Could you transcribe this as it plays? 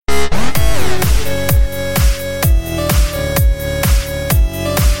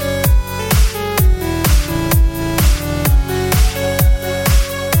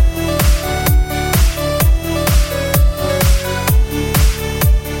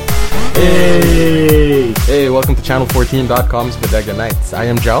Hey! Hey, welcome to channel14.com's Bodega Nights. I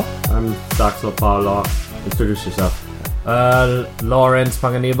am Joe. I'm Daxo Paolo. Introduce yourself. Lawrence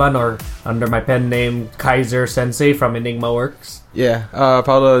Panganiban, or under my pen name Kaiser Sensei from Enigma Works. Yeah,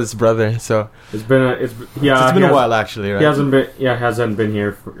 Paolo's brother. So It's been a while actually, right? He hasn't been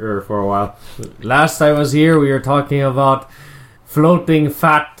here for a while. Last I was here, we were talking about floating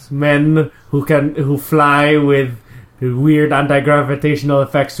fat men who fly with weird anti-gravitational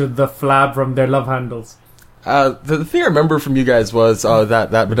effects with the flab from their love handles. The thing I remember from you guys was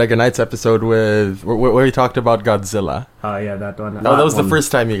that Bodega Nights episode with where you talked about Godzilla. Oh yeah, that one. That was the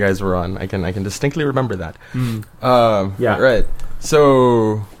first time you guys were on. I can distinctly remember that. Yeah. Right.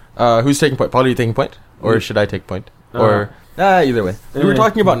 So, who's taking point? Paolo, you taking point, or should I take point? Either way. We were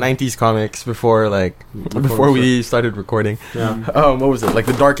talking about 90s comics before we started recording. Yeah. What was it? Like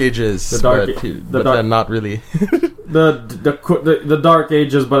the Dark Ages. Then not really. The Dark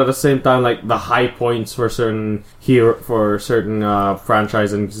Ages, but at the same time, like the high points for certain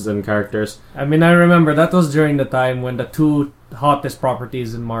franchises and characters. I mean, I remember that was during the time when the two hottest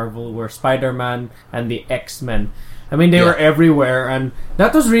properties in Marvel were Spider-Man and the X-Men. I mean, they were everywhere, and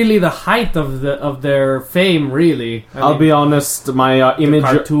that was really the height of their fame. Really, I'll be honest. My image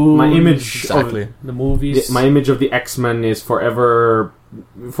of the movies, my image of the X-Men is forever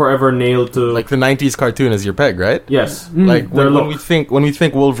nailed to like the 90s cartoon as your peg, right? Yes. Like when we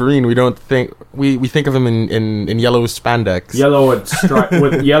think Wolverine, we don't think we think of him in yellow spandex, yellow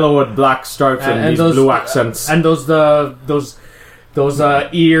with yellow with black stripes and those blue accents, and those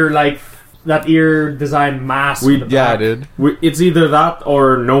ear that ear design mask. Dude. It's either that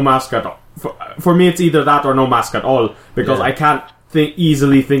or no mask at all. For me, it's either that or no mask at all, because I can't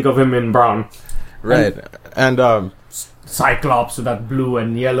easily think of him in brown. Right. And Cyclops with that blue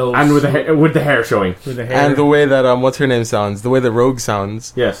and yellow, and with the hair showing, and the way that what's her name sounds, the way that Rogue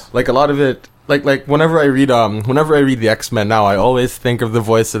sounds. Yes. Like a lot of it, like whenever I read the X-Men now, I always think of the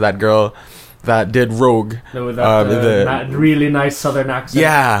voice of that girl that did Rogue. With that really nice southern accent.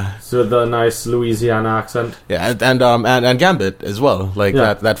 Yeah. So the nice Louisiana accent. Yeah, and Gambit as well. Like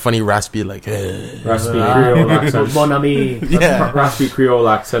that funny raspy raspy Creole accent. Bon ami. Raspy Creole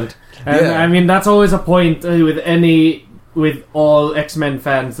accent. And I mean, that's always a point with all X-Men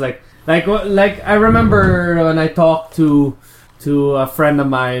fans. Like I remember when I talked to a friend of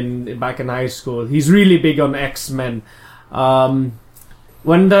mine back in high school. He's really big on X-Men.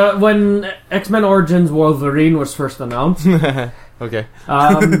 When X-Men Origins Wolverine was first announced. Okay.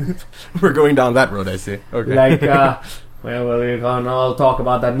 We're going down that road, I see. Okay. We can all talk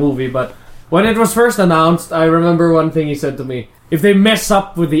about that movie, but when it was first announced, I remember one thing he said to me. If they mess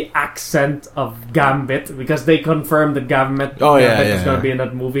up with the accent of Gambit, because they confirmed that Gambit is going to be in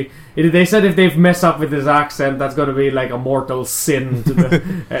that movie. They said if they've messed up with his accent, that's going to be like a mortal sin to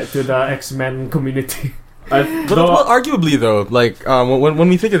the X-Men community. But arguably though, like when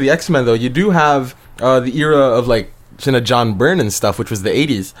we think of the X-Men though, you do have the era of like John Byrne and stuff, which was the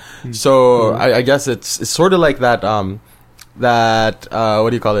 80s. So I guess it's sort of like that what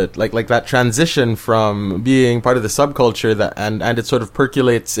do you call it? Like that transition from being part of the subculture and it sort of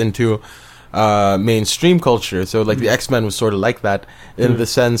percolates into mainstream culture. So like the X-Men was sort of like that in the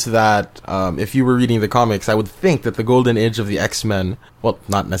sense that if you were reading the comics, I would think that the golden age of the X-Men, well,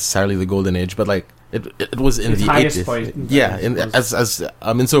 not necessarily the golden age, but like it was in the 80s. Point as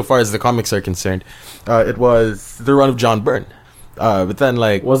insofar as the comics are concerned, it was the run of John Byrne. But then,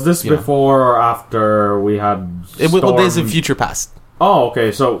 like, was this before or after we had Days of Future Past? Oh,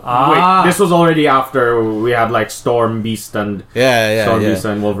 okay. So wait, this was already after we had like Storm, Beast, and Beast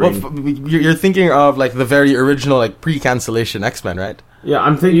and Wolverine. Well, you're thinking of like the very original, like pre-cancellation X-Men, right? Yeah,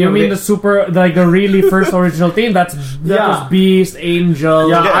 I'm thinking. You mean the really first original team? That was Beast,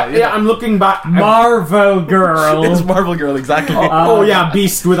 Angel. I'm looking back. Marvel Girl. It's Marvel Girl, exactly.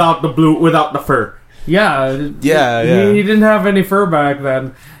 Beast without the fur. Yeah. He didn't have any fur back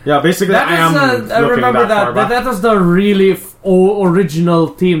then. Yeah, basically, I remember that. That was the really original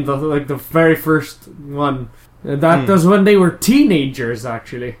team, the very first one. That was when they were teenagers,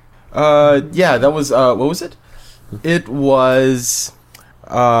 actually. That was what was it? It was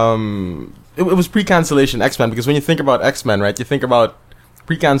it was pre-cancellation X-Men, because when you think about X-Men, right, you think about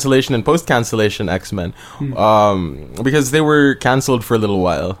pre-cancellation and post-cancellation X-Men, because they were cancelled for a little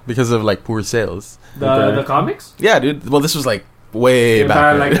while because of like poor sales. The comics? Yeah, dude. Well, this was like way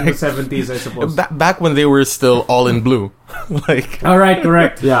back, like in the 70s, I suppose. Back when they were still all in blue, like. All right,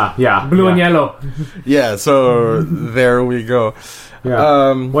 correct. Blue and yellow. Yeah, so there we go.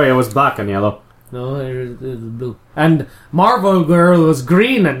 Yeah. Wait, it was black and yellow. No, it was blue. And Marvel Girl was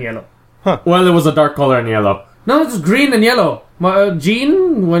green and yellow. Huh. Well, it was a dark color and yellow. No, it was green and yellow.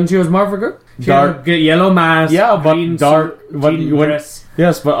 Jean, when she was Marvel Girl, she Dark- had a yellow mask. Yeah, but green dark. suit, But jean dress.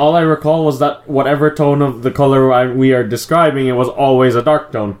 yes, but all I recall was that whatever tone of the color we are describing, it was always a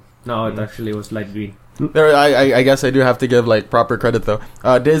dark tone. No, it actually was light green. There, I guess I do have to give like proper credit though.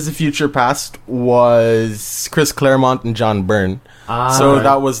 Days of Future Past was Chris Claremont and John Byrne. So right.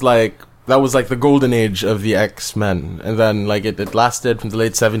 that was like the golden age of the X-Men, and then like it lasted from the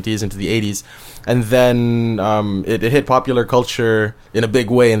late 70s into the 80s, and then it hit popular culture in a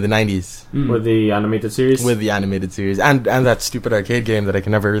big way in the 90s With the animated series. with the animated series and that stupid arcade game that I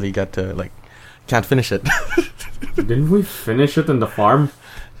can never really get to, like, can't finish it. Didn't we finish it in the farm?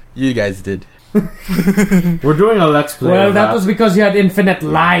 You guys did. We're doing a let's play. Well, of that was because you had infinite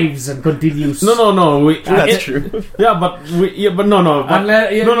lives and continues. No. That's true. Yeah, but no. But,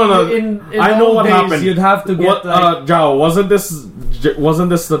 Unless, no. In I know old what days, happened. You'd have to get What, Zhao, wasn't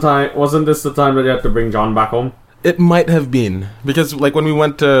this the time? Wasn't this the time that you had to bring John back home? It might have been, because like when we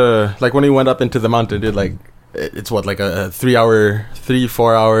went up into the mountain, dude, like it's what, like a 4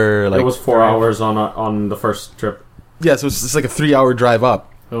 hour like It was 4 hours on the first trip. yeah, so it's like a 3 hour drive up.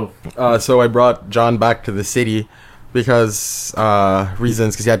 Oh. So I brought John back to the city because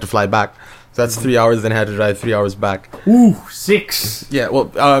reasons, because he had to fly back. So that's 3 hours. Then I had to drive 3 hours back. Ooh, 6. Yeah, well,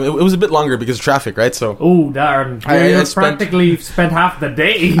 it was a bit longer because of traffic, right? So Oh, darn. I Practically spent half the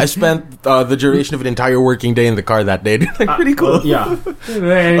day. I spent the duration of an entire working day in the car that day. Like, pretty cool. Yeah.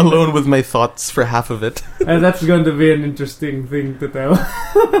 Alone with my thoughts for half of it. That's going to be an interesting thing to tell.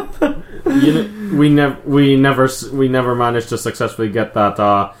 We never managed to successfully get that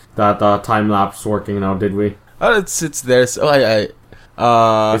time lapse working now, did we? Oh, it's there. So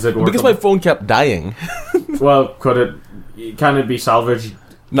Is it because workable? my phone kept dying. Well, can it be salvaged?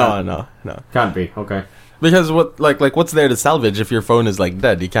 No. Can't be. Okay. Because what's there to salvage if your phone is like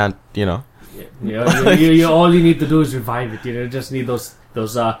dead? You can't, You all you need to do is revive it. You just need those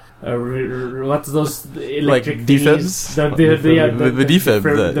what's those electric Like thingies? defibs? The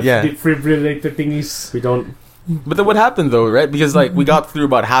defib, yeah. defibrillator thingies. We don't. But then what happened though, right? Because like we got through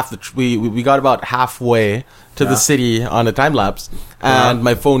about half we got about halfway to the city on a time lapse, and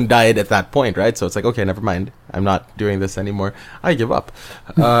my phone died at that point, right? So it's like, okay, never mind. I'm not doing this anymore. I give up.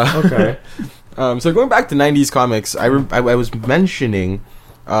 Okay. So going back to 90s comics, I was mentioning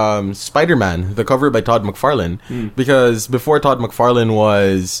Spider-Man, the cover by Todd McFarlane, because before Todd McFarlane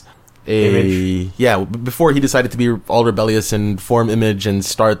was before he decided to be all rebellious and form Image and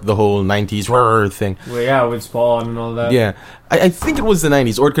start the whole 90s thing. Well, yeah, with Spawn and all that. Yeah, I think it was the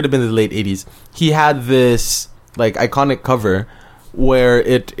 90s, or it could have been the late 80s. He had this like iconic cover where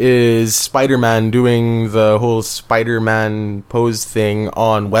it is Spider-Man doing the whole Spider-Man pose thing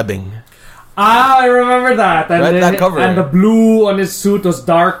on webbing. I remember that. And That cover. And the blue on his suit was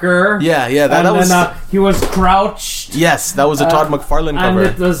darker. Yeah, that And was... then he was crouched. yes, that was a Todd McFarlane cover. And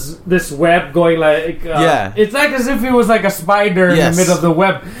it was this web going like... Yeah. It's like as if he was like a spider in the middle of the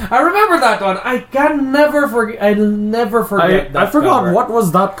web. I remember that one. I'll never forget that I forgot cover. what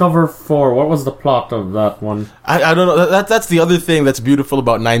was that cover for. What was the plot of that one? I don't know. That's the other thing that's beautiful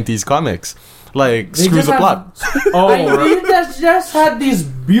about 90s comics. Like, They screw just the have- plot. They just had these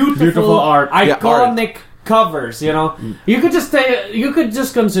beautiful art. iconic covers. You know, you could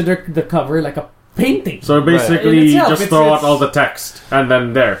just consider the cover like a painting. So basically, In you itself, just it's- throw out it's- all the text and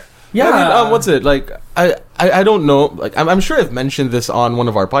then there. yeah, I mean, what's it like? I don't know. Like, I'm sure I've mentioned this on one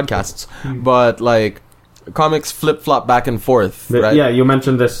of our podcasts, but like, comics flip flop back and forth. Right? Yeah, you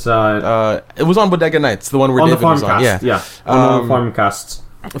mentioned this It was on Bodega Nights, the one where on the David was on. Farmcast. On the Farmcasts.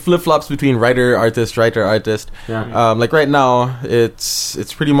 Flip flops between writer artist. Yeah. Like right now,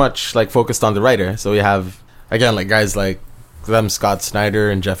 it's pretty much like focused on the writer. So you have again like guys like them, Scott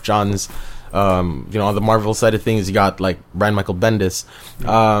Snyder and Jeff Johns. On the Marvel side of things, you got like Brian Michael Bendis.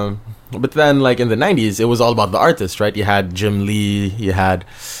 But then, like in the 90s, it was all about the artist, right? You had Jim Lee, you had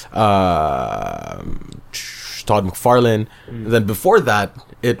Todd McFarlane. Then before that,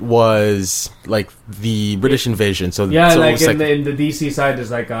 it was like the British invasion. So yeah, so it like was, in the DC side,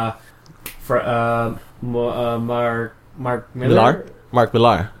 there's like Mark Miller. Mark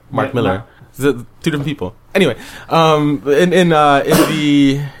Millar. Yeah, Two different people. Anyway, in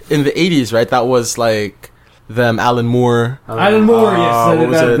the 80s, right? That was like them, Alan Moore. Alan Moore, yes. what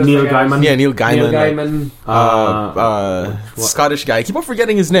was it? Neil Gaiman. Yeah, Neil Gaiman. Neil Gaiman. Scottish guy. I keep on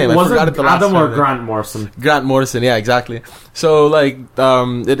forgetting his name. I Was forgot it it the last Adam or time. Grant Morrison? Grant Morrison, yeah, exactly. So like,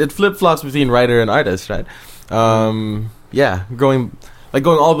 it flip flops between writer and artist, right? Going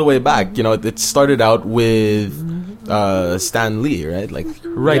all the way back. It started out with Stan Lee, right? Like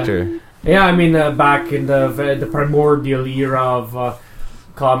writer. Yeah, I mean back in the primordial era of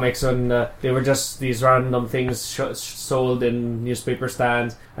comics when they were just these random things sold in newspaper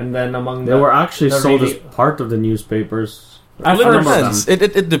stands, and then among They were actually the sold really- as part of the newspapers. At Well, it first-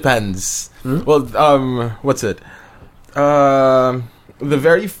 depends. It depends. Hmm? Well, what's it? The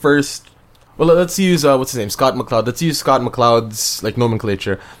very first. Well, let's use what's his name, Scott McCloud. Let's use Scott McCloud's like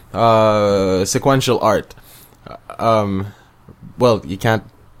nomenclature. Sequential art. Well, you can't.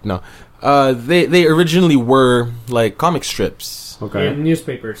 No. They originally were like comic strips Okay. in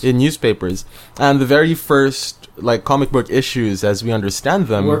newspapers. in newspapers, and the very first like comic book issues, as we understand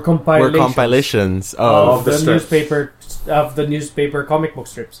them, Were compilations of of the strips. newspaper comic book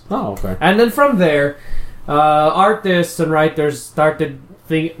strips. Oh, okay. And then from there, artists and writers started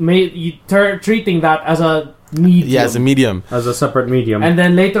treating that as a medium. yeah, as a medium. As a separate medium. And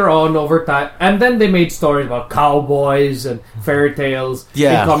then later on, over time, and then they made stories about cowboys and fairy tales.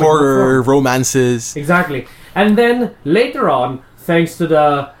 Yeah, in comic book horror, form. romances. Exactly. And then later on, thanks to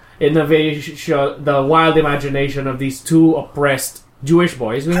the innovation, the wild imagination of these two oppressed Jewish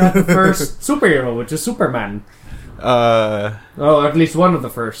boys, we had the first superhero, which is Superman. Oh, at least one of the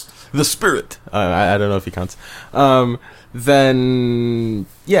first. The Spirit. I don't know if he counts. Then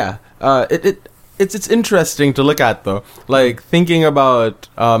yeah, it's interesting to look at though. Like thinking about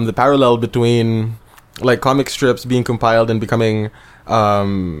the parallel between like comic strips being compiled and becoming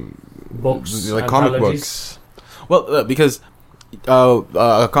Books, like comic anthologies. books. Well, because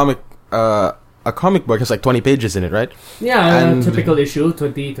a comic book has like 20 pages in it, right? Yeah, And- a typical issue,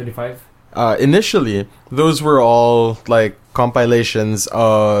 20, 25. Initially, those were all like compilations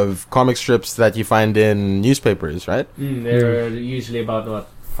of comic strips that you find in newspapers, right? They're usually about, what,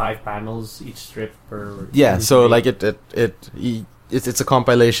 5 panels each strip per... Yeah, so like it's a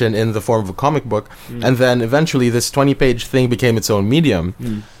compilation in the form of a comic book, and then eventually this 20-page thing became its own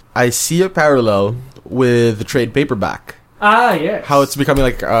medium. I see a parallel with the trade paperback. Ah, yes. How it's becoming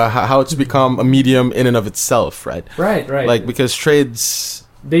like how it's become a medium in and of itself, right? Right. Like because trades.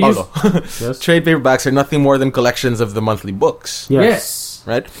 They use... Yes. Trade paperbacks are nothing more than collections of the monthly books, Yes.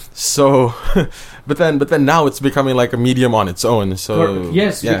 right? So, but then now it's becoming like a medium on its own. So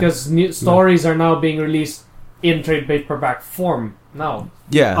Yes, yeah. because new stories are now being released in trade paperback form now.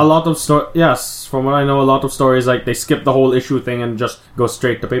 yeah, A lot of yes, from what I know, a lot of stories like they skip the whole issue thing and just go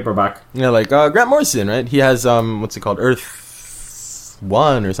straight to paperback. yeah, like Grant Morrison, right? He has what's it called, Earth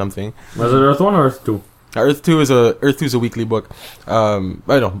 1 or something. Was it Earth 1 or Earth 2? Earth 2 is a weekly book. I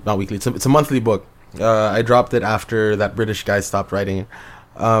know, not weekly. It's a monthly book. I dropped it after that British guy stopped writing it.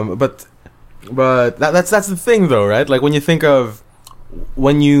 But that's the thing though, right? Like when you think of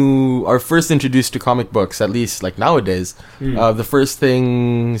when you are first introduced to comic books, at least like nowadays, the first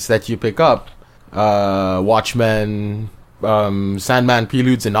things that you pick up, Watchmen, Sandman,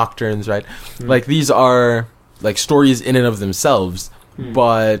 Preludes and Nocturnes, right? Like these are like stories in and of themselves,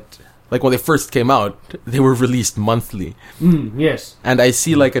 but like when they first came out, they were released monthly. Yes. And I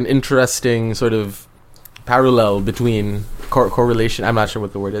see like an interesting sort of parallel between correlation. I'm not sure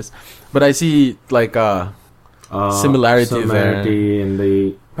what the word is, but I see like similarity in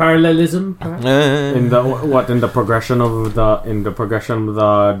the Parallelism, perhaps? in the progression of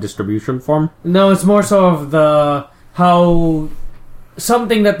the distribution form. No, it's more so of the how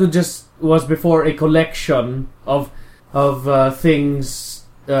something that was before a collection of things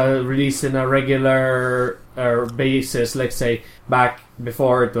released in a regular basis. Let's say back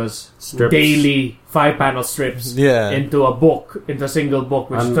before it was Strips. daily 5-panel strips into a single book,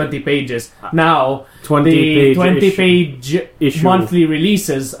 which is And 20 pages. Now 20 page issue. monthly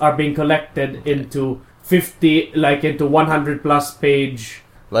releases are being collected into 100 plus page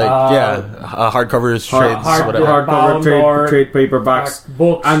hardcovers, trades, whatever. bound or trade paperbacks,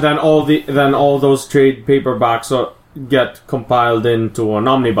 books, and then all those trade paperbacks get compiled into an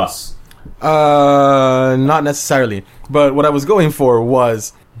omnibus. Not necessarily. But what I was going for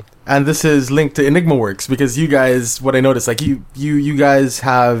was, and this is linked to Enigma Works, because you guys, what I noticed, like you guys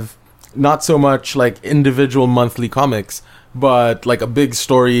have not so much like individual monthly comics, but like a big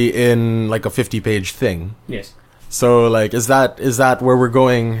story in like a 50-page thing. Yes. So like, is that where we're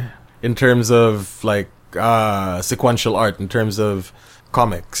going in terms of like sequential art, in terms of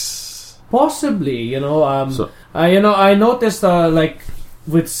comics? Possibly, I noticed like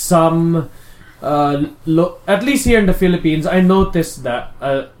with some at least here in the Philippines, I noticed that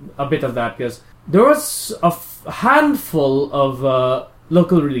a bit of that, because there was a handful of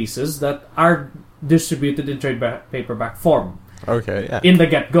local releases that are distributed in trade paperback form. Okay, yeah. In the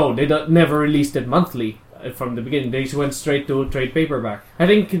get-go, they never released it monthly from the beginning. They just went straight to trade paperback. I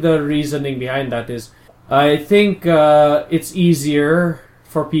think the reasoning behind that is, I think it's easier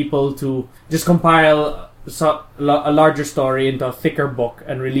for people to just compile a larger story into a thicker book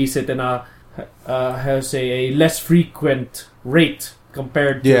and release it in a less frequent rate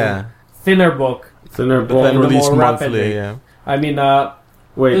compared to thinner book. Thinner But book. then release more monthly. rapidly. Yeah. I mean,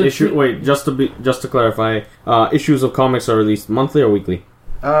 Just to clarify, issues of comics are released monthly or weekly?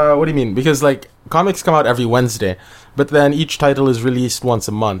 What do you mean? Because like comics come out every Wednesday, but then each title is released once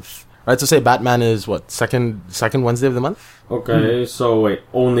a month. Right, so say Batman is what second Wednesday of the month. Okay, so wait,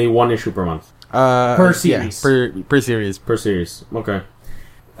 only one issue per month Per series. Yeah, per series. per series. Okay,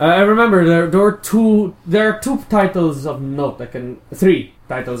 I remember there are two titles of note. Three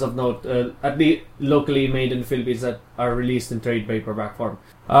titles of note, at least locally made in the Philippines, that are released in trade paperback form.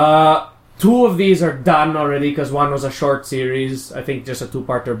 Two of these are done already because one was a short series, I think just a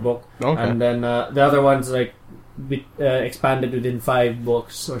 2-parter book, Okay. and then the other one's expanded within 5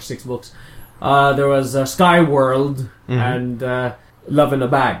 books or 6 books. There was Sky World and Love in a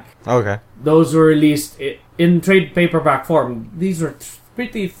Bag. Okay. Those were released in trade paperback form. These were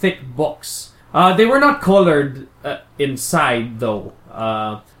pretty thick books. They were not colored inside though.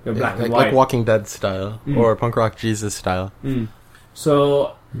 They're black and white. Like Walking Dead style or Punk Rock Jesus style.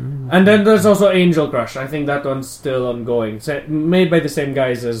 So, and then there's also Angel Crush. I think that one's still ongoing. Made by the same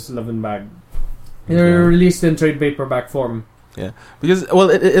guys as Love and Bag. They're released in trade paperback form. Yeah, because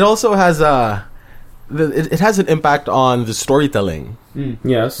it also has it has an impact on the storytelling.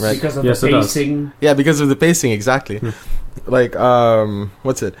 yes, Right. Because of Yes, the it does. pacing. Yeah, because of the pacing exactly. Like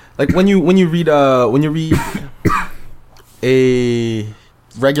what's it? Like when you read a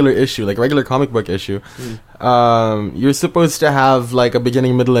regular issue, like regular comic book issue, you're supposed to have like a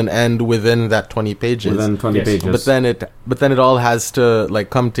beginning, middle, and end within that 20 pages. within 20 Yes. pages. But then it all has to like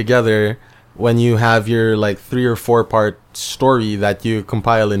come together when you have your like 3 or 4 part story that you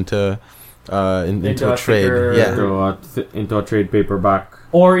compile into Into a a trade. thicker- Yeah. into a trade paperback.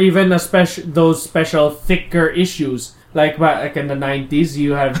 Or even those special thicker issues. Like back in the 90s,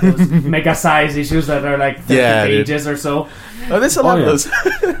 you have those mega size issues that are like 30 Yeah, dude. pages or so. Oh, there's a lot of yeah. those.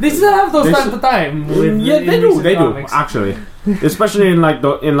 They still have those They time to time. Yeah, they do actually, especially in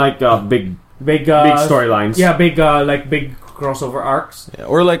big Big storylines. Yeah, big crossover arcs. Yeah,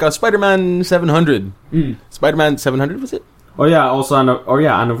 or like a Spider-Man 700. Spider-Man 700 was it? Oh yeah, also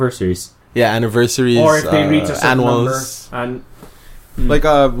anniversaries. Yeah, anniversaries. Or if they reach a certain annuals. number. Like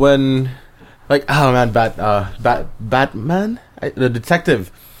when, like oh man, Batman, the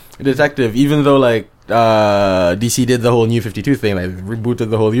detective. Even though like DC did the whole New 52 thing, like rebooted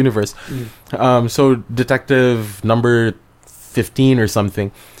the whole universe. So Detective number 15 or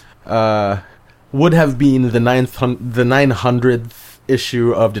something would have been the 900th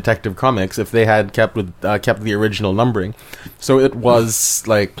issue of Detective Comics if they had kept the original numbering. So it was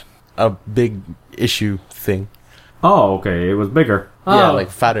like a big issue thing. Oh, okay, it was bigger. Yeah, Oh. like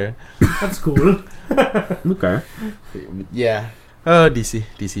fatter. That's cool. Okay. Yeah. DC.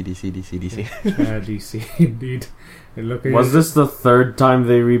 DC, indeed. Was this the third time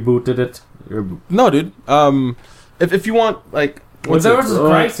they rebooted it? No, dude. If you want like, Well, what's there it? was a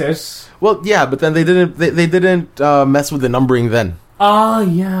crisis. Well, yeah, but then they didn't mess with the numbering then, Ah,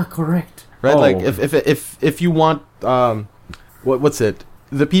 yeah, correct. right? Oh. Like if you want what's it?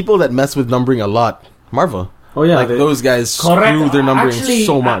 The people that mess with numbering a lot, Marvel. Oh yeah, Like those guys Correct. screw their numbering Actually,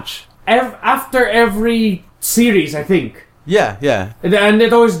 so much. After every series, I think. Yeah, And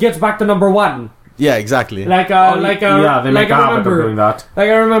it always gets back to number 1. yeah, exactly. They make yeah, they make I a habit of remember, doing that. Like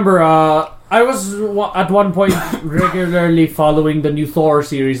I remember, I was at one point regularly following the new Thor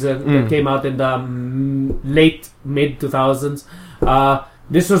series that came out in the late mid 2000s.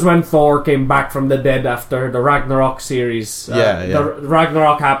 This was when Thor came back from the dead after the Ragnarok series. Yeah. The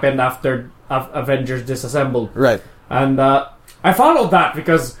Ragnarok happened after Avengers Disassembled. Right. And I followed that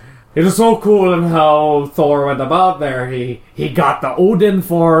because it was so cool and how Thor went about there. He got the Odin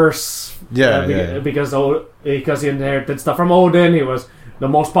Force. Yeah. Because he inherited stuff from Odin. He was the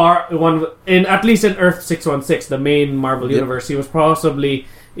most powerful one at least in Earth 616, the main Marvel universe. He was possibly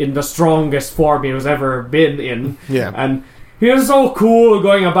in the strongest form he was ever been in. Yeah. And he was so cool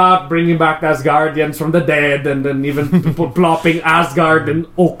going about bringing back the Asgardians from the dead, and then even plopping Asgard in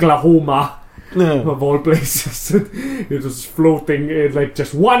Oklahoma. Of all places. It was floating like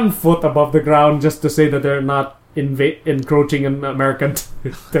just 1 foot above the ground just to say that they're not encroaching in American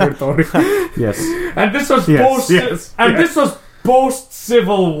territory. Yes. And this was This was post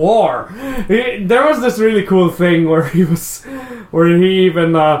Civil War. There was this really cool thing where he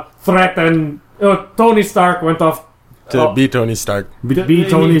even threatened. Tony Stark went off To be Tony Stark. Be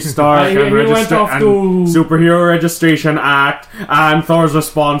Tony Stark he and went off and to- Superhero Registration Act, and Thor's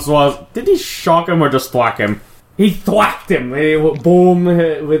response was, did he shock him or just thwack him? he thwacked him. Boom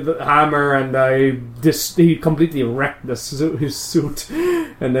with the hammer, and he completely wrecked his suit.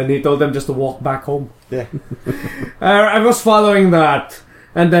 And then he told them just to walk back home. Yeah. I was following that,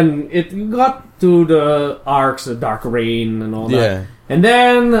 and then it got to the arcs, the Dark Reign, and all that. Yeah. And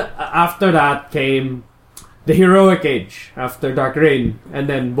then after that came the Heroic Age after Dark Reign, and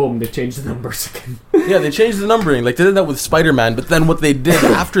then boom, they changed the numbers again. Yeah, they changed the numbering. Like they did that with Spider-Man, but then what they did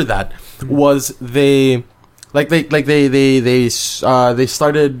after that was they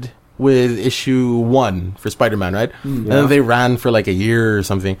started with issue 1 for Spider-Man, right? And then they ran for like a year or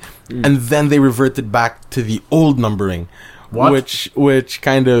something, and then they reverted back to the old numbering, which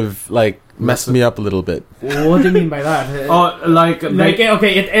kind of like messed me up a little bit. What do you mean by that?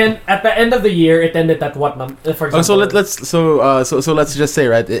 At the end of the year, it ended at what number? For example, So let's just say,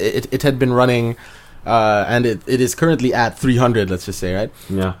 right? It had been running, and it is currently at 300. Let's just say, right?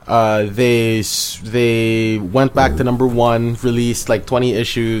 Yeah. They went back to number 1, released like 20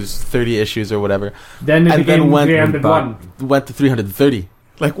 issues, 30 issues, or whatever. Then it became 301. Went to 330.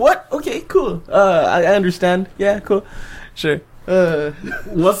 Like what? Okay, cool. I understand. Yeah, cool. Sure.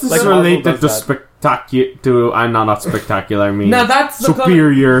 What's this like related to spectacular? I'm not spectacular. I mean, now that's the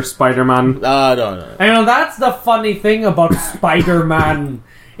superior Spider-Man. No. I know that's the funny thing about Spider-Man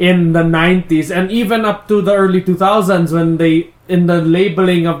in the 90s and even up to the early 2000s when they in the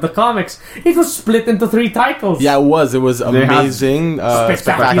labeling of the comics it was split into 3 titles. Yeah, it was. It was amazing,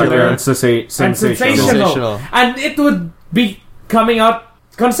 spectacular, and sensational, and it would be coming out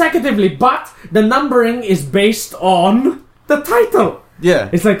consecutively, but the numbering is based on the title. Yeah,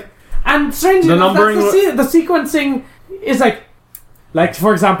 it's like, and strangely enough, the sequencing is like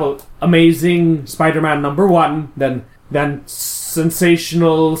for example, Amazing Spider-Man number 1, then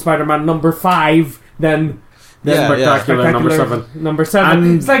Sensational Spider-Man number 5, then Spectacular number 7.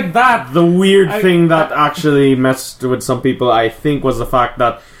 And it's like that. The weird thing that actually messed with some people, I think, was the fact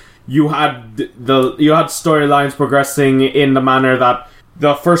that you had storylines progressing in the manner that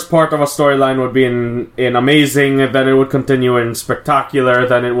the first part of a storyline would be in Amazing, then it would continue in Spectacular,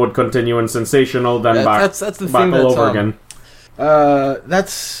 then it would continue in Sensational, then back all over again.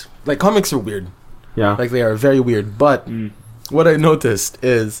 That's like, comics are weird. Yeah, like they are very weird. But what I noticed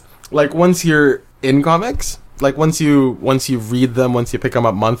is, like, once you're in comics, like once you read them, once you pick them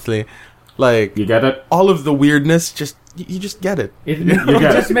up monthly, like you get it. All of the weirdness, you just get it. It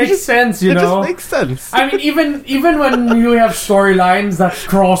just makes sense, you know. It just makes sense. I mean, even when you have storylines that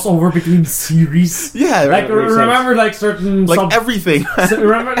cross over between series, yeah, like remember like certain everything.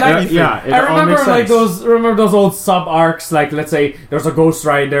 Remember, like, I remember like those old sub arcs. Like, let's say there's a Ghost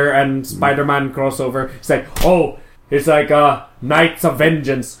Rider and Spider-Man crossover. It's like, it's like Knights of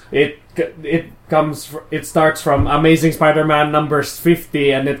Vengeance. It starts from Amazing Spider-Man numbers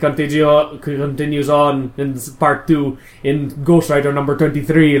 50, and it continues on in part 2 in Ghost Rider number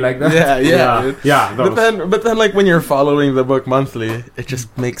 23, like that. Yeah. But then, like when you're following the book monthly, it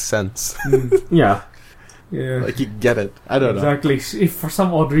just makes sense. Yeah. Like you get it. I don't know exactly. If for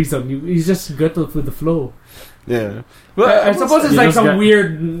some odd reason you just get with the flow. Yeah. Well, I suppose it's like some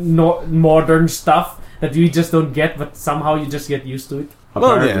weird modern stuff that you just don't get, but somehow you just get used to it.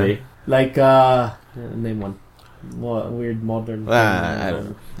 Apparently. Like, name one. Weird modern. I don't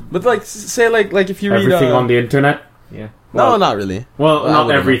know. But like, say like if you everything read on the internet. Yeah. No, not really. Well, not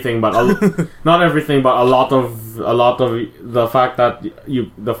everything, but not everything, but a lot of the fact that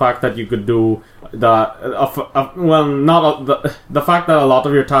you could do the fact that a lot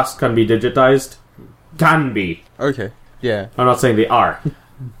of your tasks can be digitized can be. Okay. Yeah. I'm not saying they are.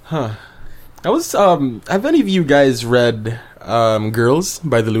 Huh. Have any of you guys read Girls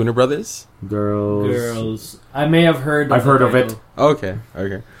by the Lunar Brothers? Girls. I may have heard. I've heard of it. Okay.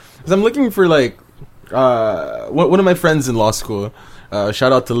 Because I'm looking for like one of my friends in law school.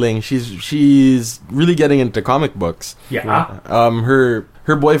 Shout out to Ling. She's really getting into comic books. Yeah.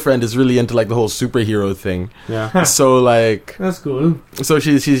 Her boyfriend is really into like the whole superhero thing. Yeah. So like that's cool. So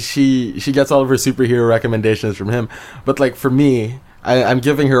she gets all of her superhero recommendations from him. But like for me, I'm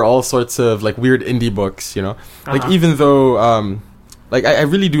giving her all sorts of like weird indie books, you know. Like even though like I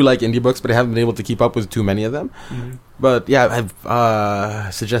really do like indie books, but I haven't been able to keep up with too many of them. Mm-hmm. But yeah,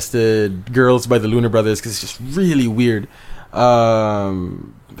 I've suggested Girls by the Lunar Brothers because it's just really weird.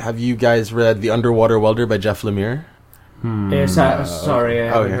 Have you guys read The Underwater Welder by Jeff Lemire? Sorry, I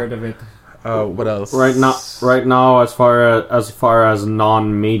haven't heard of it. What else? Right now, as far as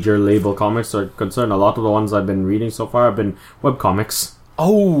non-major label comics are concerned, a lot of the ones I've been reading so far have been webcomics.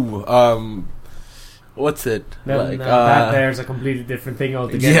 What's it? That there's a completely different thing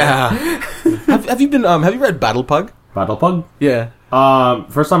altogether. Yeah. have you read Battle Pug? Battle Pug? Yeah.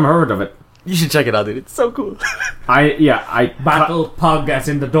 First time I heard of it. You should check it out, dude. It's so cool. Battle Pug, as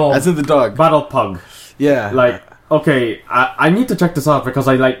in the dog. As in the dog. Battle Pug. Yeah. Like, okay, I need to check this out because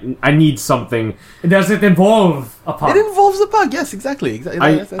I need something. Does it involve a pug? It involves a pug. Yes, exactly.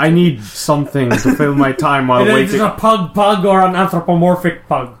 That's I need something to fill my time while waiting. Is it a pug or an anthropomorphic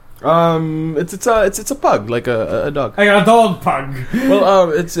pug? It's a pug, like a dog. Like a dog pug.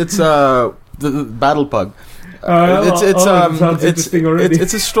 Well, it's the battle pug. Sounds interesting already.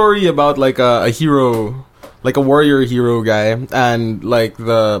 It's a story about like a hero, like a warrior hero guy, and like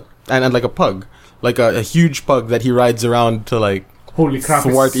and like a pug, like a huge pug that he rides around to like holy crap,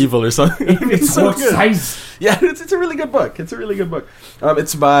 thwart evil or something. It's so good. Size. Yeah, it's a really good book. It's a really good book.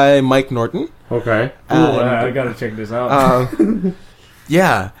 It's by Mike Norton. Okay. I gotta check this out.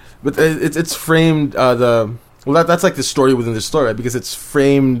 Yeah, but it's framed that's like the story within the story, right? Because it's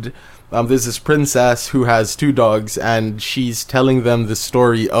framed. There's this princess who has 2 dogs, and she's telling them the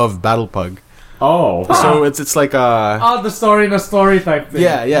story of Battle Pug. Oh, so it's like the story in a story type thing.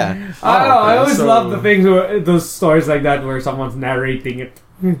 Yeah. I always love the things those stories like that where someone's narrating it.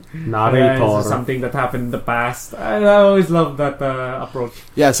 Narrator. Something that happened in the past. I always love that approach.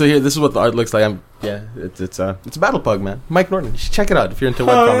 Yeah. So here, this is what the art looks like. It's a Battle Pug, man. Mike Norton. You should check it out if you're into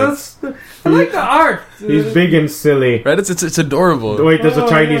webcomics. I like the art. He's big and silly. Right? It's adorable. Wait, there's a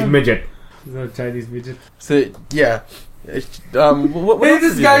Chinese midget. There's a Chinese midget. So yeah. What Hey,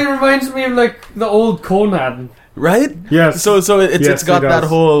 this guy reminds me of like the old Conan. Right? Yes. So it's got it that does.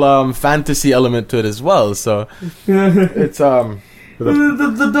 whole fantasy element to it as well. So it's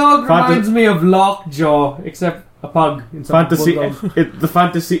The dog reminds me of Lockjaw, except a pug. fantasy. The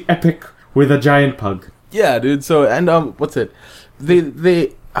fantasy epic with a giant pug. Yeah, dude. So and what's it?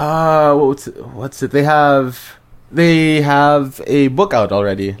 What's it? They have a book out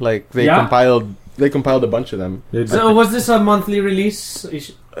already. Like they compiled a bunch of them. So was this a monthly release?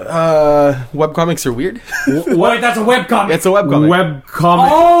 Webcomics are weird. Wait, that's a webcomic. It's a webcomic.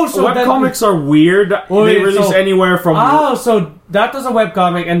 Oh, so webcomics are weird. Wait, they release so- anywhere from. Oh, so that was a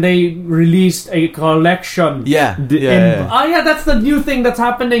webcomic, and they released a collection. Yeah. Oh yeah, that's the new thing that's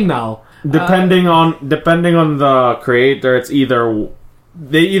happening now. Depending on the creator, it's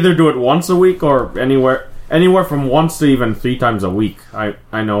they either do it once a week or anywhere from once to even 3 times a week. I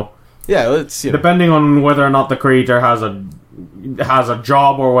know. Yeah, it's Depending on whether or not the creator has a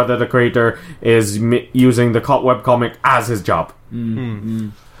job or whether the creator is using the webcomic as his job.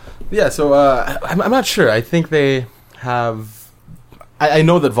 Yeah, so I'm not sure. I think they have. I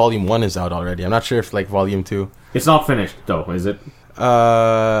know that Volume 1 is out already. I'm not sure if like Volume 2. It's not finished though, is it?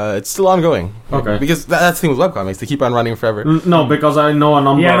 It's still ongoing. Okay. Because that's the thing with webcomics. They keep on running forever. No, because I know a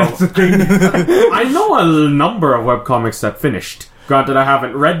number. Yeah, that's the thing. I know a number of webcomics that finished. Granted, I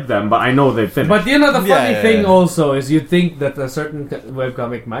haven't read them, but I know they finished. But you know the funny Yeah. thing also is you think that a certain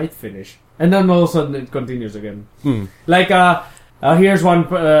webcomic might finish, and then all of a sudden it continues again. Like here's one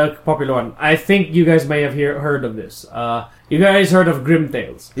popular one. I think you guys may have heard of this. You guys heard of Grim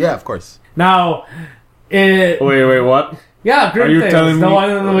Tales? Yeah, of course. Now, wait, what? yeah, Grim Are you Tales. telling the me-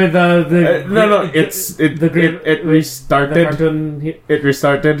 one with No, it restarted. The cartoon. It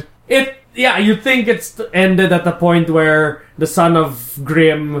restarted. Yeah, you think it's ended at the point where the son of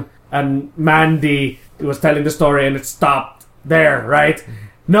Grim and Mandy was telling the story and it stopped there, right?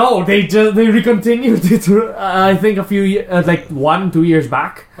 No, they recontinued it. I think a few like 1-2 years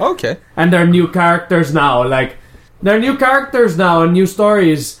back, Okay. and there are new characters now. Like there are new characters now and new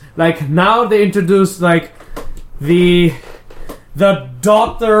stories. Like now they introduced like the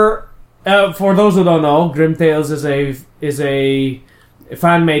daughter. For those who don't know, Grim Tales is a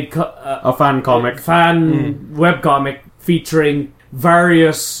fan-made A fan comic. webcomic featuring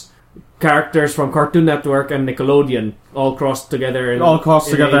various characters from Cartoon Network and Nickelodeon all crossed together in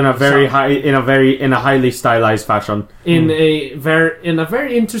a highly stylized fashion. In a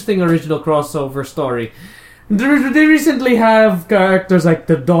very interesting original crossover story. They recently have characters like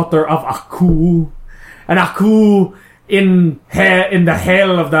the daughter of Aku, and Aku in the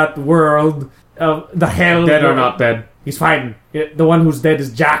hell of that world, the hell Dead or world. not dead? He's fine. The one who's dead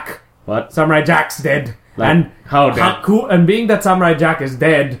is Jack. What? Samurai Jack's dead. Like, and how dead? Aku, and being that Samurai Jack is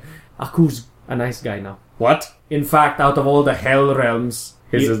dead, Aku's a nice guy now. What? In fact, out of all the hell realms,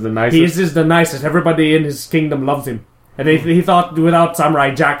 His is the nicest. His is the nicest. Everybody in his kingdom loves him. And he thought without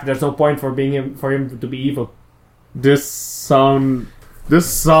Samurai Jack, there's no point for him to be evil. This sounds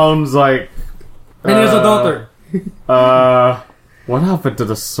like. And he has a daughter. What happened to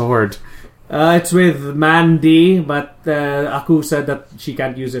the sword? It's with Mandy, but Aku said that she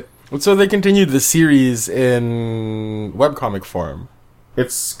can't use it. So they continued the series in webcomic form.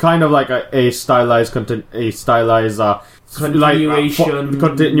 It's kind of like a stylized Continuation,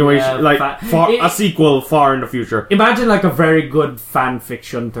 continuation, a sequel far in the future. Imagine like a very good fan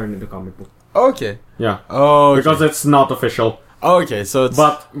fiction turned into comic book. Okay. Yeah. Oh. Okay. Because it's not official. Okay, so it's...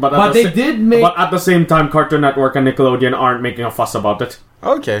 But they did make... But at the same time, Cartoon Network and Nickelodeon aren't making a fuss about it.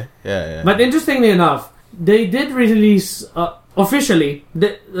 Okay, yeah. But interestingly enough, they did release... officially,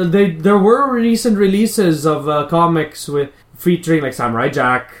 there were recent releases of comics featuring like Samurai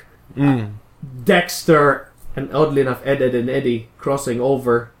Jack, Dexter, and oddly enough, Ed, Edd and Eddy crossing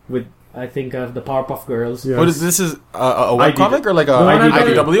over with, I think, the Powerpuff Girls. Yes. What is this? Is a web comic or like a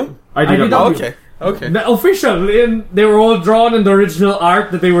IDW? IDW? Oh, okay. The official, they were all drawn in the original art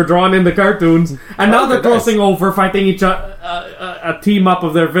that they were drawn in the cartoons, and now they're crossing over, fighting each other, a team up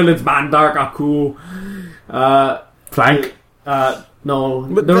of their villains: Mandark, Aku, Plank. No,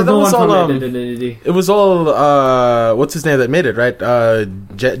 but there was no one all, from Ed. It was all what's his name that made it, right?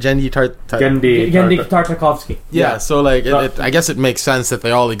 Gendy Tartakovsky. Yeah, so like I guess it makes sense that they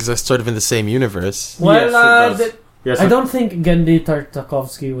all exist sort of in the same universe. Well, Yes, I don't think Gendy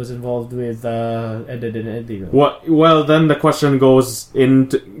Tartakovsky was involved with Ed, Edd and Eddy. Well, then the question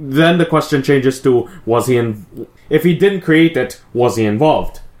changes to if he didn't create it, was he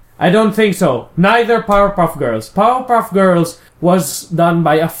involved? I don't think so. Neither Powerpuff Girls. Powerpuff Girls was done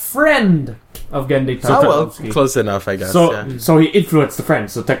by a friend of Gendy Tartakovsky. Close enough, I guess. So he influenced the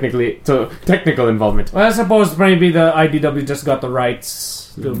friend. So technical involvement. Well, I suppose maybe the IDW just got the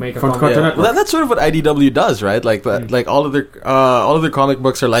rights to make a comic. Well, that's sort of what IDW does, right? Like all of their comic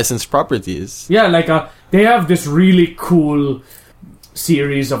books are licensed properties. Yeah, like they have this really cool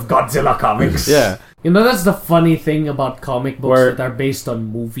series of Godzilla comics. Yeah. You know, that's the funny thing about comic books that are based on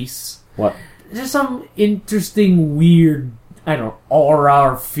movies. What? There's some interesting, weird, I don't know, aura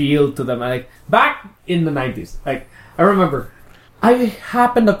or feel to them. Like, back in the 90s, like, I remember, I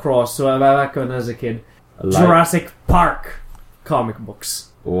happened across, back when I was a kid, Jurassic Park comic books.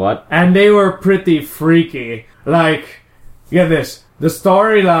 What? And they were pretty freaky. Like, get this, the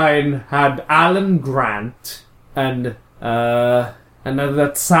storyline had Alan Grant and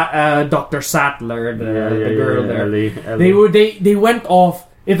Dr. Sattler, the girl there. Ellie. They went off.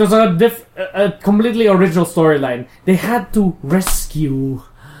 It was a completely original storyline. They had to rescue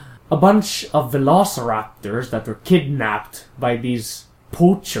a bunch of velociraptors that were kidnapped by these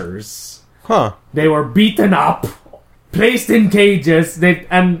poachers. Huh. They were beaten up, placed in cages. Two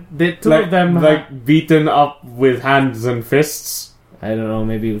of them beaten up with hands and fists. I don't know,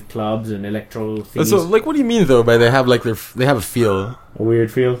 maybe with clubs and electro things. So, like, what do you mean though by they have a feel? A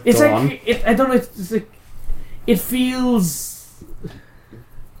weird feel. It's I don't know. It's like it feels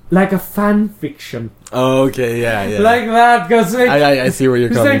like a fan fiction. Oh, okay, yeah. Like that, because I see where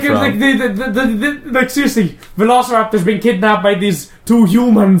you're coming from. Like seriously, velociraptors being kidnapped by these two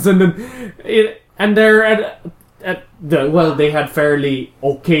humans, and they're they had fairly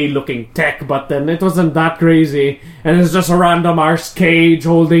okay looking tech, but then it wasn't that crazy, and it's just a random arse cage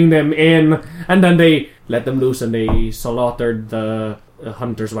holding them in, and then they let them loose and they slaughtered the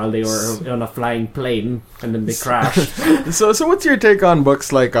hunters while they were on a flying plane, and then they crashed. So what's your take on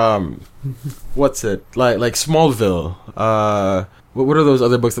books like what's it like Smallville? What are those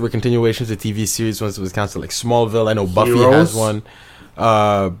other books that were continuations of TV series once it was canceled? Like Smallville, I know Buffy has one.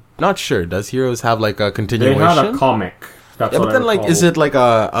 Not sure. Does Heroes have like a continuation? They had a comic. That's but then like, is it like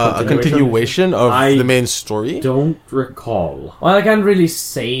a continuation of the main story? Don't recall. Well, I can't really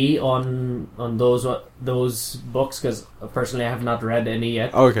say on those books because personally I have not read any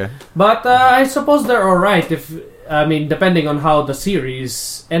yet. Okay. But I suppose they're all right. Depending on how the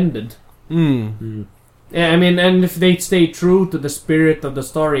series ended. Yeah, and if they stay true to the spirit of the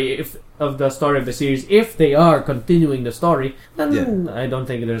story, of the series, if they are continuing the story, then I don't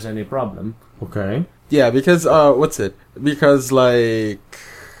think there's any problem. Okay. Yeah, because like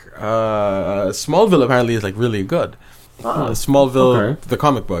Smallville apparently is like really good. Smallville, the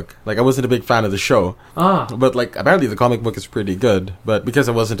comic book. Like, I wasn't a big fan of the show. But like, apparently the comic book is pretty good. But because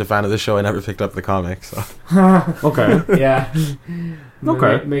I wasn't a fan of the show, I never picked up the comic. So. Okay. Yeah.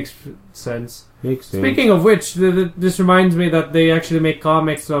 Okay. Makes sense. Makes sense. Speaking of which, this reminds me that they actually make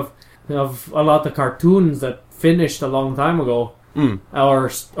comics of a lot of cartoons that finished a long time ago,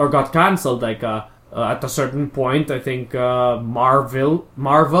 or got cancelled. Like at a certain point, I think Marvel,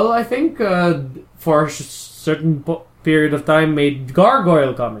 I think for a certain period of time made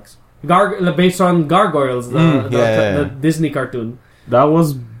Gargoyle comics, based on Gargoyles, the Disney cartoon. That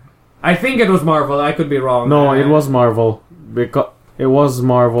was. I think it was Marvel. I could be wrong. No, it was Marvel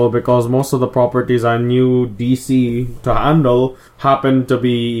because most of the properties I knew DC to handle happened to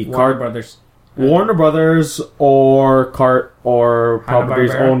be Warner Brothers. Warner Brothers or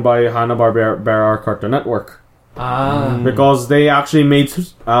properties Hanna-Barbera? owned by Hanna-Barbera Cartoon Network. Because they actually made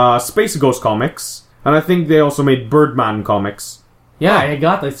Space Ghost comics, and I think they also made Birdman comics. Yeah, I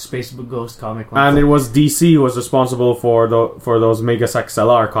got the Space Ghost comic one. And it was DC who was responsible for those Megas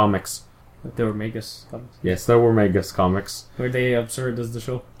XLR comics. They were Megas comics. Yes, there were Megas comics. Were they absurd as the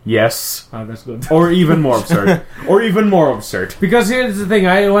show? Yes. Oh, that's good. Or even more absurd. Or even more absurd. Because here's the thing,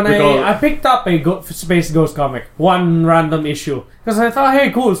 I picked up a Space Ghost comic, one random issue, because I thought,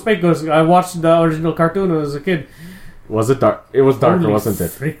 hey, cool, Space Ghost. I watched the original cartoon when I was a kid. Was it dark? It was darker, Holy wasn't it?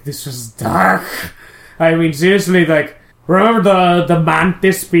 Frick, this was dark. I mean, seriously, like, remember the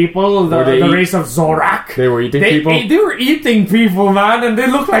Mantis people, the race of Zorak? They were eating people? They were eating people, man, and they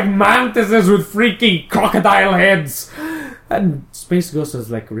looked like mantises with freaking crocodile heads. And Space Ghost was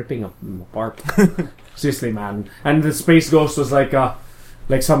like ripping them apart. Seriously, man. And the Space Ghost was like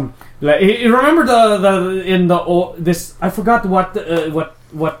some like you remember this I forgot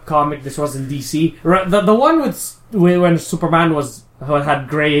what comic this was in DC. The one with when Superman had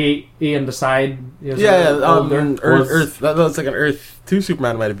gray in the side. Earth. That was like an Earth 2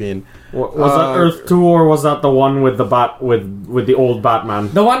 Superman might have been. Was that Earth 2 or was that the one with with the old Batman?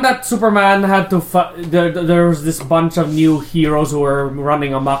 The one that Superman had to there was this bunch of new heroes who were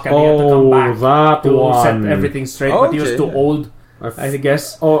running amok and he had to come back to set everything straight, but he was too old, I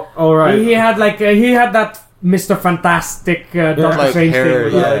guess. Oh, all right. He had that Mr. Fantastic Doctor Strange thing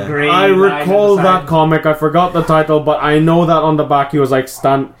with the grey. I recall that comic. I forgot the title, but I know that on the back he was like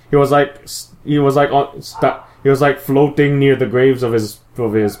floating near the graves of his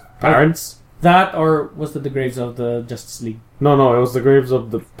parents. That, or was it the graves of the Justice League? No, it was the graves of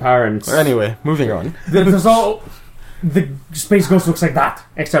the parents. Anyway, moving on. So the Space Ghost looks like that,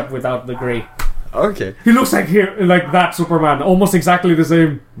 except without the grey. Okay. He looks like that Superman, almost exactly the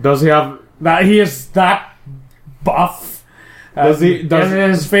same. Does he have that? He is that buff. Does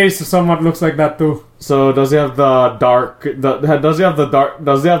his face somewhat looks like that too. So does he have the dark? Does he have the dark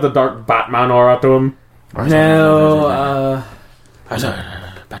Batman aura to him? No.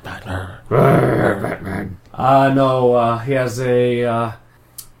 Batman. No. He has a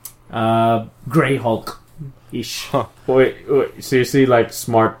Grey Hulk ish. Huh. Wait. So you see, like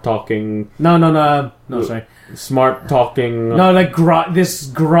smart talking? No. Sorry. Smart talking. No, like gruff.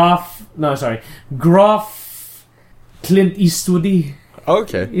 No, sorry. Gruff Clint Eastwoody.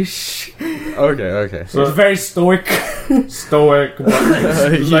 Okay. Ish. Okay. So it's very stoic. Stoic.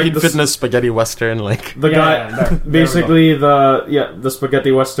 He can fit in a spaghetti western, like the guy. Basically, the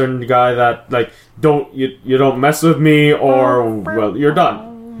spaghetti western guy that like you don't mess with me or well you're done.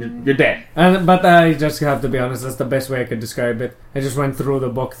 You're dead. But I just have to be honest. That's the best way I could describe it. I just went through the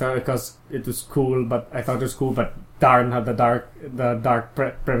book because it was cool, but I thought it was cool. But darn, how the dark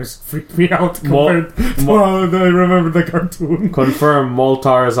premise freaked me out compared to how I remember the cartoon. Confirm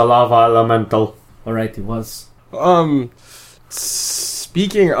Moltar is a lava elemental. Alright, he was.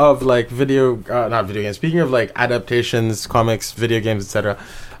 Speaking of like not video games. Speaking of like adaptations, comics, video games, etc.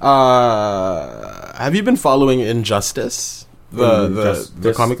 Have you been following Injustice?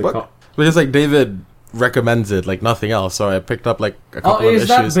 The comic book? Because like David recommends it like nothing else, so I picked up like a couple of issues. Is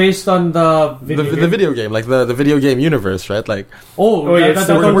that based on the video game? The video game, like the video game universe, right? Like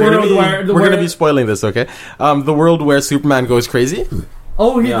we're gonna be spoiling this, okay? The world where Superman goes crazy.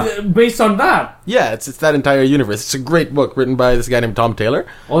 Based on that? Yeah, it's that entire universe. It's a great book written by this guy named Tom Taylor.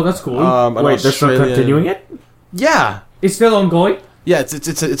 Oh, that's cool. Wait, they're still continuing it? Yeah, it's still ongoing. Yeah,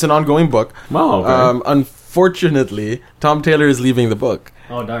 it's an ongoing book. Wow. Okay. Unfortunately, Tom Taylor is leaving the book.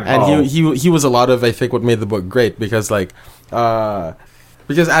 Oh darn! And he was a lot of I think what made the book great because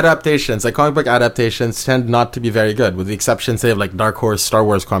adaptations like comic book adaptations tend not to be very good with the exception say of like Dark Horse Star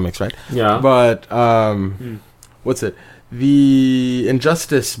Wars comics, right? Yeah. But what's it? The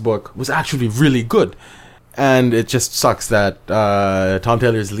Injustice book was actually really good, and it just sucks that Tom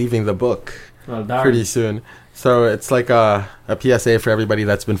Taylor is leaving the book pretty soon. So it's like a PSA for everybody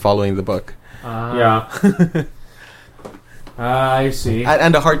that's been following the book. I see.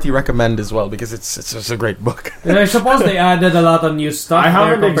 And a hearty recommend as well because it's just a great book. And I suppose they added a lot of new stuff. I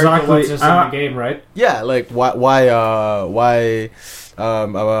haven't exactly to what's just in the game, right? Yeah, like why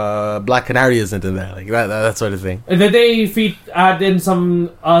Black Canary isn't in there, like that sort of thing. Did they add in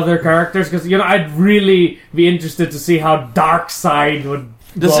some other characters? Because I'd really be interested to see how Darkseid would.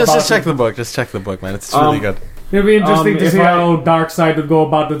 Just check the book. Just check the book, man. It's really good. It'd be interesting to see how Darkseid would go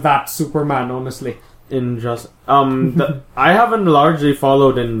about with that Superman, honestly. I haven't largely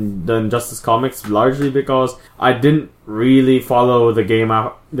followed in the Injustice comics largely because I didn't really follow the game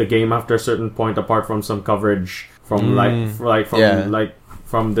after a certain point apart from some coverage from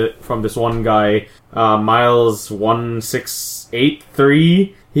from this one guy,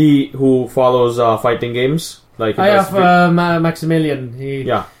 Miles1683. Who follows fighting games. Like I have Maximilian.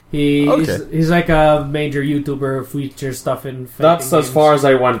 He's like a major YouTuber who features stuff in fighting That's games. as far as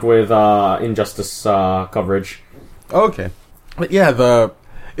I went with Injustice coverage. Okay. But yeah,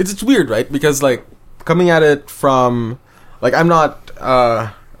 it's weird, right? Because like coming at it from like I'm not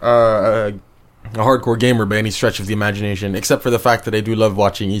a hardcore gamer by any stretch of the imagination, except for the fact that I do love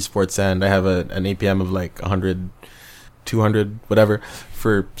watching esports and I have an APM of like 100, 200, whatever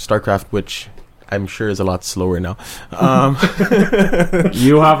for StarCraft, which I'm sure is a lot slower now.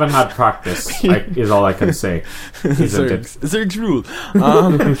 You haven't had practice, is all I can say. Zerg's rule.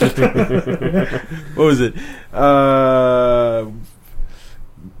 What was it?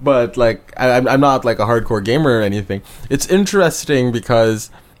 But like, I'm not like a hardcore gamer or anything. It's interesting because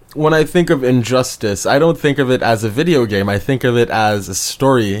when I think of Injustice, I don't think of it as a video game. I think of it as a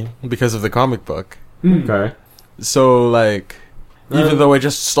story because of the comic book. Okay. So like, even though I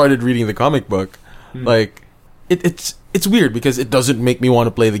just started reading the comic book, like it's weird because it doesn't make me want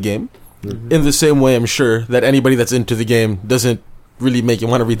to play the game. In the same way, I'm sure that anybody that's into the game doesn't really make you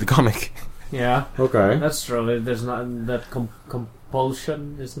want to read the comic. Yeah. Okay. That's true. There's not that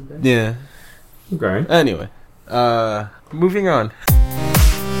compulsion, isn't there? Yeah. Okay. Anyway, moving on.